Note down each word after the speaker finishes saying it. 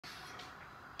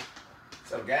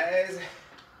What's up, guys?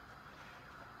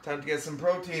 Time to get some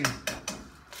protein.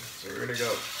 So we're gonna go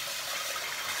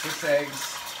 6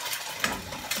 eggs,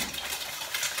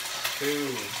 2,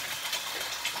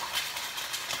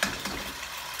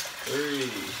 3,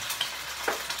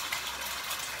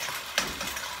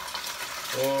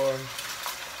 4,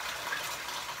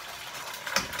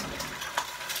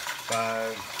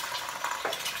 5,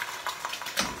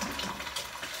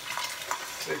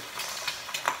 6.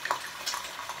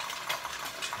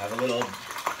 Have a little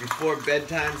before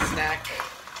bedtime snack.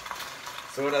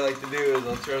 So what I like to do is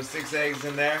I'll throw 6 eggs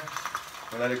in there,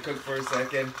 I'll let it cook for a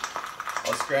second,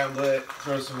 I'll scramble it,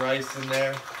 throw some rice in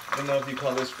there. I don't know if you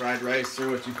call this fried rice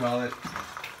or what you call it.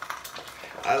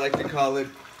 I like to call it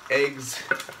eggs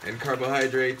and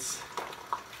carbohydrates,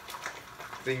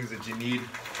 things that you need.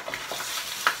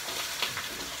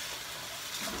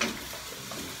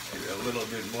 Maybe a little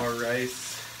bit more rice.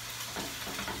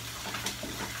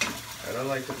 I don't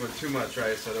like to put too much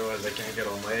rice, otherwise I can't get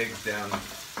all my eggs down.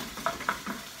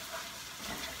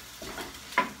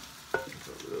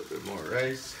 A little bit more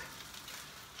rice.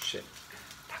 Shit.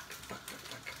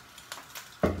 Fuck.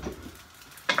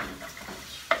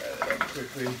 Fry that up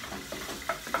quickly.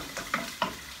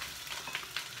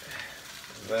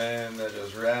 Then I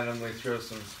just randomly throw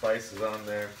some spices on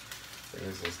there.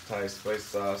 There's this Thai spice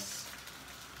sauce.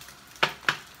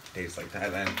 Tastes like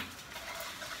Thailand.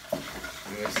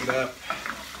 Mix it up.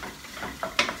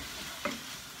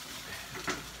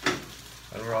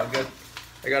 And we're all good.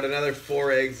 I got another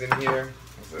 4 eggs in here.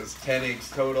 So it's 10 eggs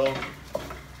total.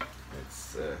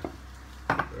 It's there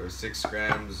are 6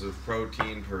 grams of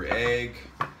protein per egg.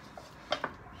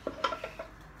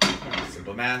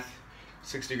 Simple math.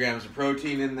 60 grams of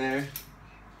protein in there.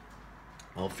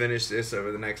 I'll finish this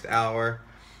over the next hour.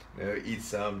 Eat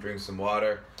some, drink some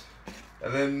water.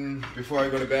 And then before I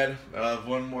go to bed, I'll have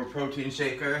one more protein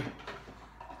shaker,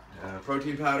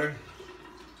 protein powder,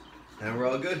 and we're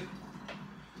all good.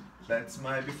 That's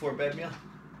my before bed meal.